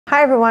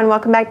Hi everyone,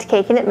 welcome back to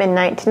Caking at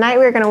Midnight. Tonight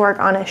we're going to work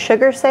on a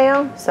sugar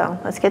sail, so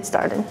let's get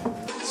started.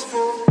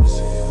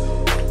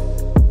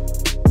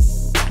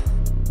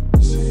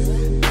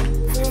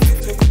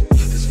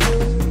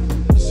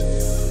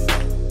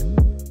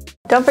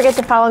 Don't forget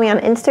to follow me on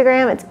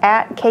Instagram. It's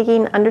at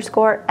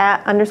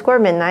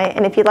caking_at_midnight.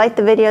 And if you liked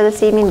the video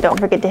this evening, don't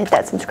forget to hit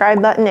that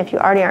subscribe button. If you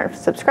already aren't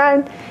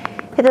subscribed,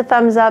 hit the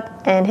thumbs up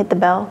and hit the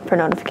bell for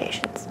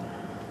notifications.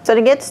 So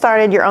to get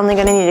started, you're only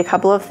going to need a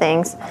couple of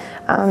things.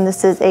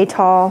 This is a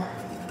tall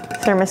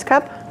thermos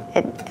cup.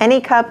 Any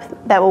cup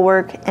that will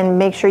work, and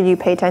make sure you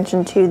pay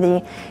attention to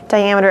the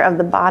diameter of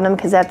the bottom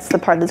because that's the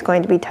part that's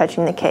going to be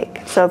touching the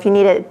cake. So if you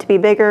need it to be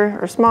bigger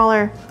or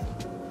smaller,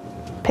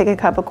 pick a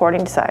cup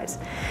according to size.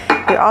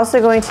 You're also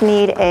going to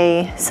need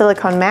a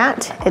silicone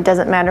mat. It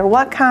doesn't matter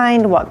what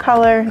kind, what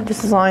color,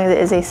 just as long as it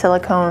is a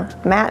silicone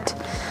mat.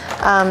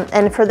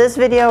 And for this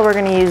video, we're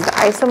going to use the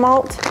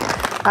isomalt.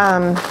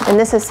 And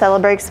this is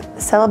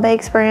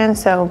Celebake's brand,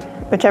 so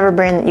whichever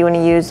brand that you want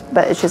to use,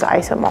 but it's just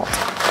isomalt.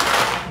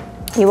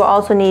 You will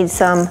also need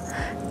some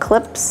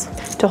clips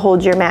to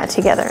hold your mat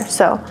together.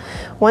 So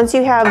once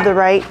you have the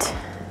right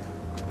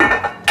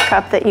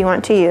cup that you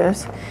want to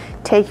use,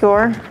 take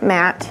your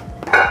mat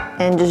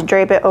and just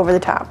drape it over the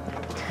top.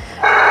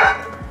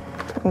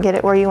 Get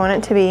it where you want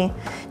it to be.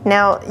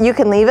 Now you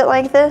can leave it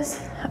like this,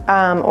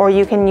 or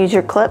you can use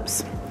your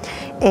clips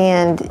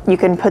and you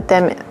can put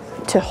them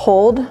to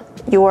hold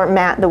your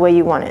mat the way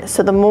you want it.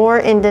 So the more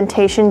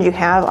indentations you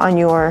have on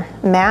your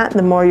mat,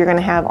 the more you're going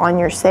to have on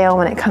your sail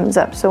when it comes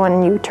up. So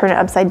when you turn it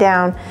upside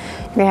down,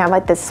 you're going to have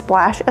like this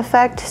splash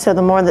effect. So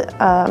the more that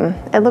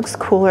it looks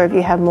cooler if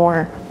you have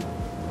more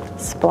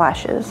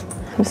splashes.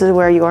 This is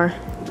where your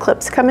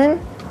clips come in.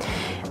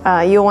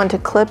 You'll want to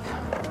clip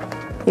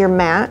your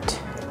mat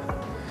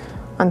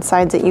on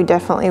sides that you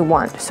definitely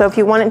want. So if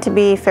you want it to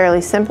be fairly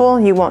simple,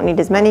 you won't need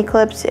as many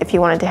clips. If you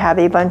want it to have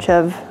a bunch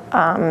of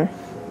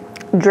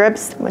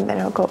drips, then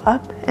it'll go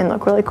up and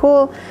look really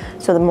cool.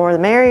 So the more the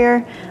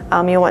merrier.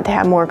 You'll want to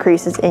have more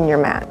creases in your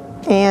mat.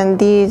 And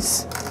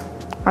these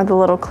are the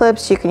little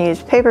clips. You can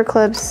use paper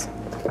clips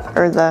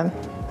or the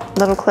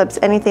little clips,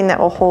 anything that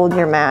will hold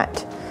your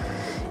mat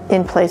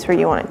in place where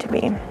you want it to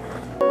be.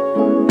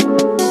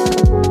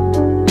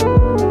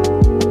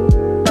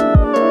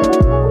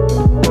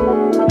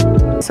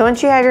 So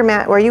once you have your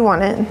mat where you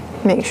want it,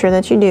 make sure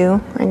that you do.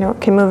 I know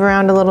it can move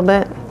around a little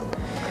bit.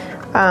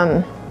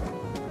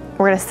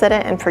 We're gonna set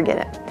it and forget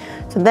it.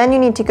 So then you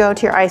need to go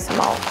to your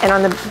isomalt, and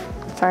on the,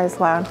 sorry it's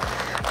loud,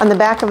 on the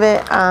back of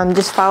it,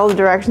 just follow the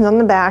directions on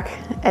the back,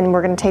 and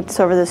we're gonna take this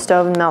over the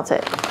stove and melt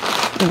it.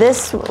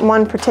 This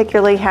one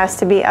particularly has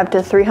to be up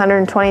to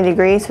 320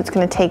 degrees, so it's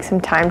gonna take some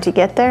time to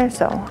get there,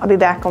 so I'll be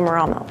back when we're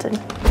all melted.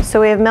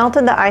 So we have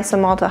melted the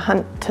isomalt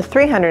to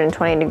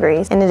 320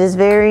 degrees, and it is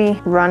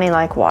very runny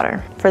like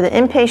water. For the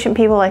impatient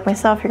people like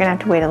myself, you're gonna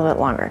have to wait a little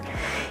bit longer.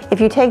 If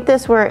you take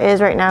this where it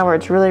is right now, where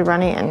it's really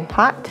runny and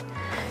hot,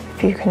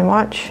 if you can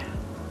watch,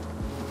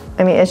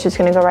 I mean, it's just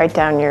gonna go right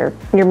down your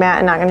mat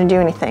and not gonna do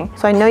anything.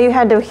 So I know you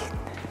had to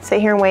sit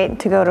here and wait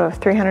to go to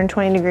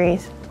 320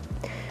 degrees.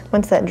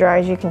 Once that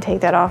dries, you can take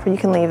that off or you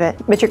can leave it.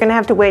 But you're gonna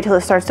have to wait till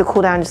it starts to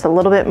cool down just a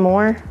little bit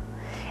more,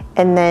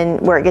 and then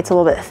where it gets a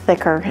little bit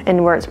thicker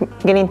and where it's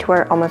getting to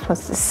where it almost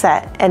wants to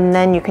set, and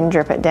then you can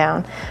drip it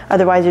down.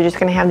 Otherwise, you're just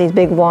gonna have these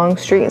big long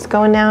streaks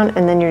going down,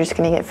 and then you're just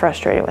gonna get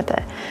frustrated with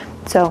it.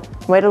 So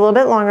wait a little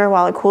bit longer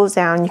while it cools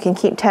down. You can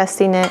keep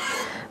testing it.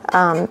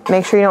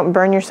 Make sure you don't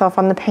burn yourself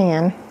on the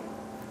pan.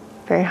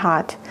 Very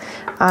hot.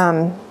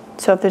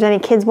 So if there's any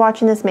kids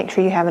watching this, make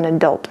sure you have an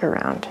adult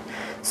around.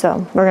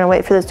 So we're gonna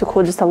wait for this to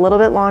cool just a little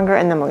bit longer,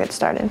 and then we'll get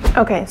started.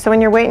 Okay, so when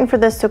you're waiting for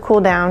this to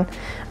cool down,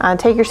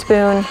 take your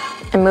spoon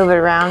and move it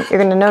around. You're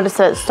gonna notice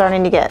that it's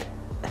starting to get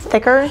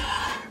thicker,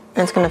 and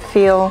it's gonna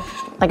feel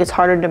like it's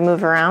harder to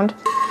move around.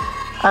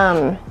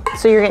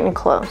 So you're getting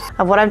close.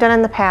 What I've done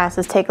in the past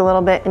is take a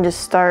little bit and just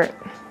start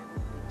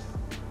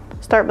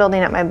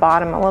building up my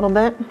bottom a little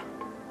bit.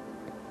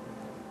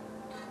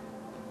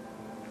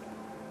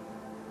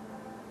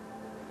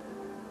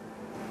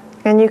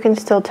 And you can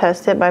still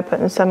test it by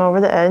putting some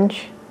over the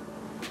edge.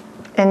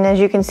 And as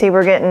you can see,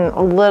 we're getting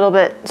a little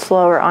bit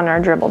slower on our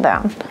dribble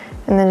down.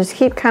 And then just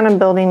keep kind of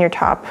building your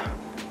top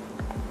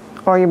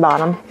or your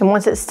bottom. And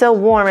once it's still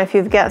warm, if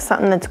you've got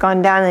something that's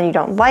gone down and you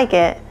don't like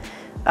it,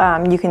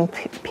 you can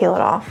peel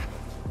it off.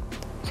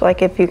 So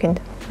like if you can,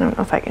 I don't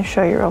know if I can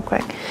show you real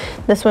quick.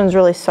 This one's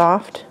really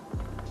soft.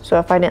 So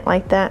if I didn't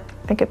like that,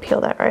 I could peel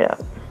that right up.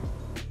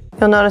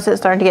 You'll notice it's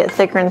starting to get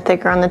thicker and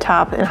thicker on the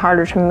top and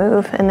harder to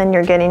move, and then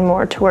you're getting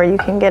more to where you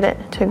can get it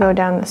to go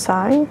down the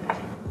side.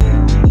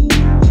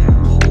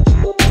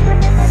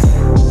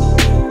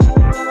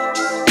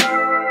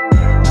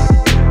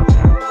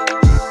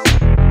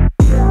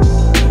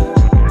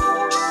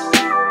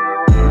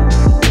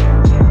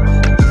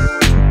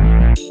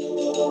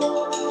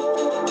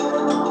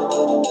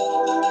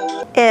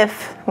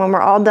 If, when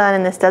we're all done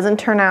and this doesn't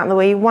turn out the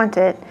way you want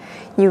it,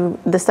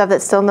 the stuff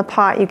that's still in the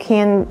pot, you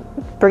can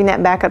bring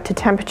that back up to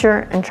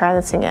temperature and try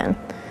this again.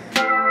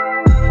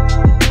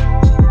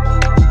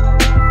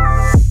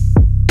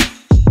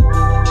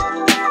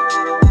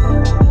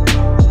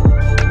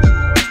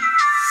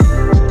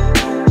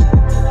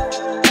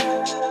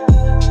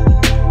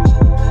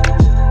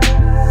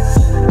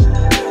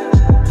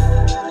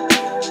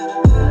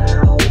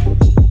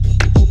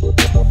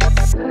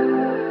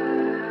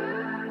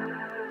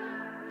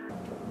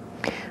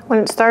 When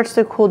it starts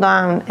to cool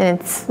down and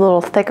it's a little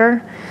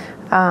thicker,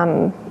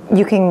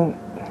 you can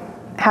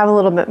have a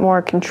little bit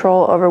more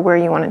control over where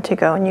you want it to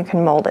go, and you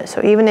can mold it.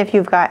 So even if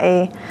you've got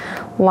a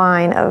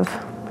line of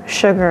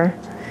sugar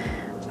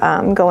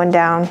going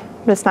down,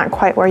 but it's not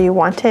quite where you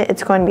want it,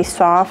 it's going to be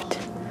soft,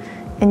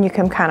 and you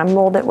can kind of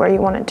mold it where you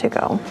want it to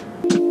go.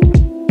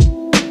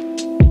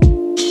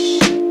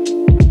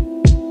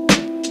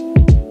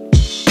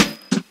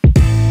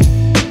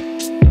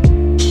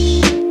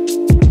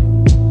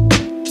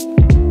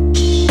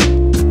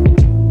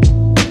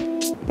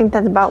 I think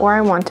that's about where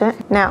I want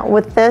it. Now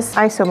with this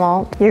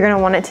isomalt, you're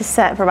gonna want it to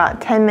set for about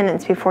 10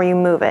 minutes before you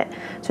move it.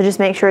 So just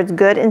make sure it's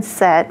good and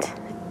set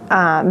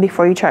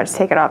before you try to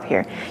take it off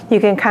here. You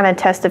can kind of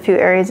test a few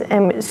areas,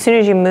 and as soon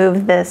as you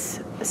move this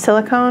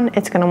silicone,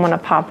 it's gonna wanna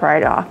pop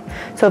right off.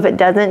 So if it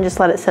doesn't, just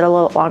let it sit a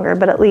little longer,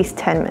 but at least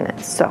 10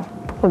 minutes. So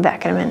we'll be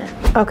back in a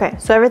minute. Okay,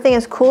 so everything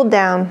is cooled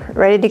down,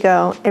 ready to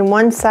go. And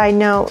one side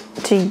note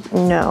to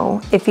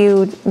know, if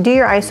you do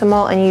your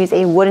isomalt and you use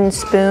a wooden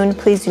spoon,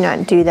 please do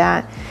not do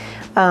that.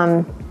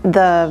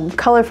 The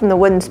color from the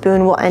wooden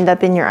spoon will end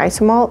up in your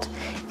isomalt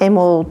and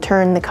will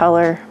turn the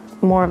color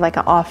more of like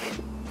an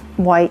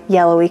off-white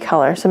yellowy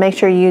color. So make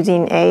sure you're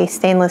using a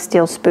stainless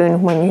steel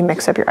spoon when you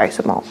mix up your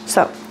isomalt.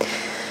 So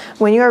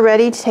when you are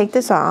ready to take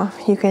this off,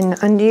 you can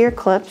undo your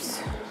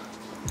clips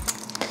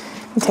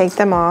and take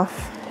them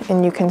off,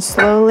 and you can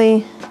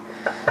slowly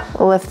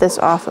lift this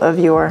off of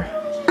your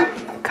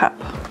cup.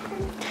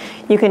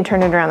 You can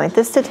turn it around like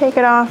this to take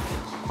it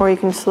off, or you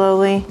can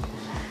slowly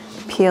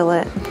peel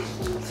it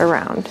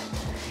around,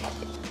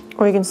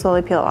 or you can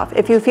slowly peel it off.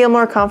 If you feel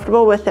more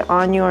comfortable with it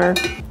on your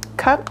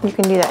cup, you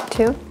can do that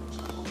too.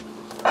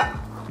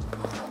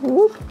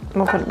 Whoop.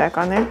 We'll put it back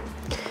on there.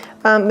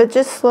 But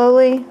just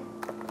slowly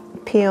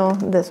peel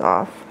this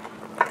off.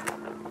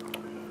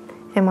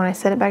 And when I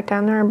set it back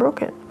down there, I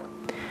broke it.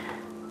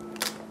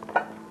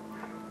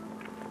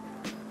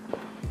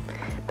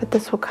 But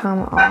this will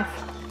come off.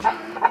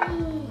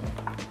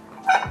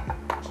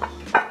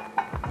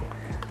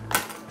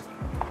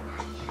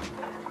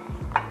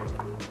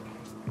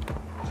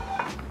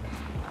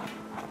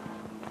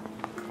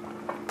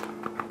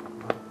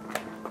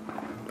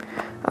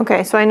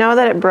 Okay, so I know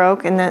that it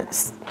broke, and that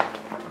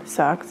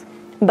sucks,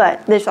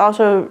 but this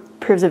also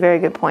proves a very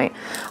good point.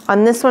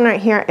 On this one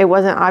right here, it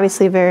wasn't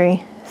obviously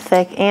very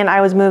thick, and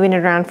I was moving it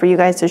around for you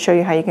guys to show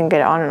you how you can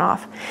get it on and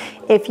off.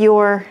 If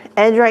your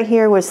edge right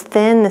here was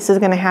thin, this is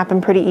gonna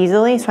happen pretty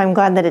easily, so I'm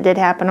glad that it did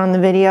happen on the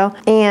video.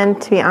 And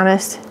to be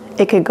honest,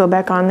 it could go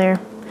back on there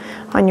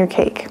on your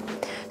cake.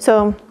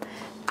 So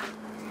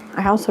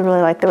I also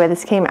really like the way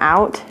this came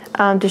out.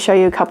 To show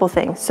you a couple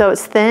things. So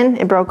it's thin,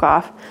 it broke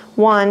off.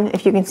 One,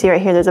 if you can see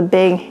right here, there's a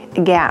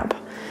big gap.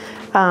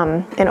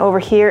 And over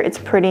here, it's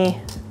pretty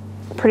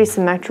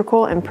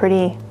symmetrical and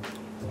pretty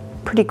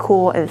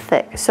cool and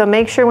thick. So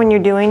make sure when you're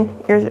doing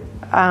your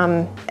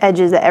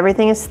edges that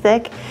everything is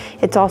thick,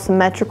 it's all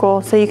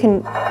symmetrical, so you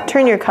can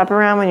turn your cup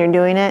around when you're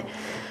doing it.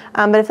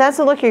 But if that's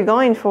the look you're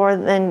going for,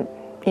 then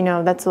you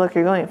know that's the look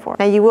you're going for.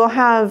 Now you will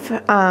have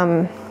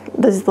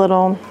these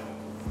little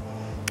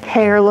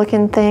hair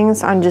looking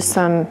things on just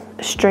some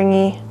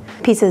stringy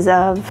pieces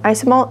of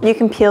isomalt. You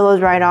can peel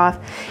those right off,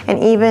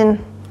 and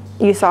even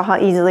you saw how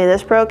easily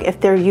this broke.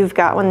 If you've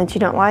got one that you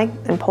don't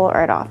like, then pull it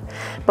right off.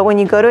 But when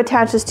you go to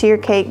attach this to your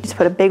cake, just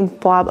put a big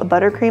blob of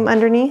buttercream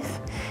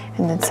underneath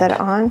and then set it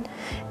on.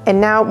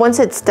 And now once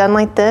it's done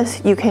like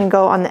this, you can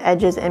go on the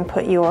edges and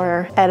put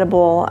your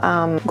edible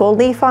gold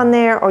leaf on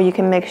there, or you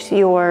can mix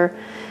your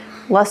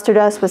luster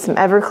dust with some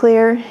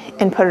Everclear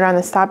and put it on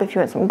the top if you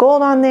want some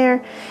gold on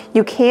there.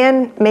 You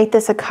can make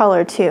this a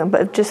color too,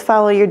 but just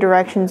follow your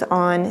directions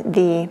on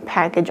the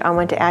package on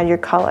when to add your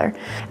color.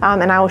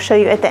 And I will show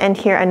you at the end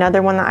here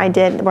another one that I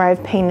did where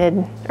I've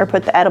painted or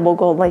put the edible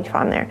gold leaf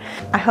on there.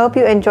 I hope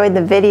you enjoyed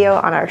the video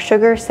on our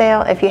sugar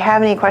sale. If you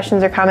have any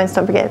questions or comments,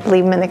 don't forget to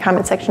leave them in the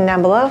comment section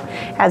down below.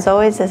 As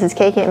always, this is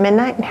Caking at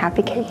Midnight, and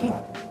happy caking.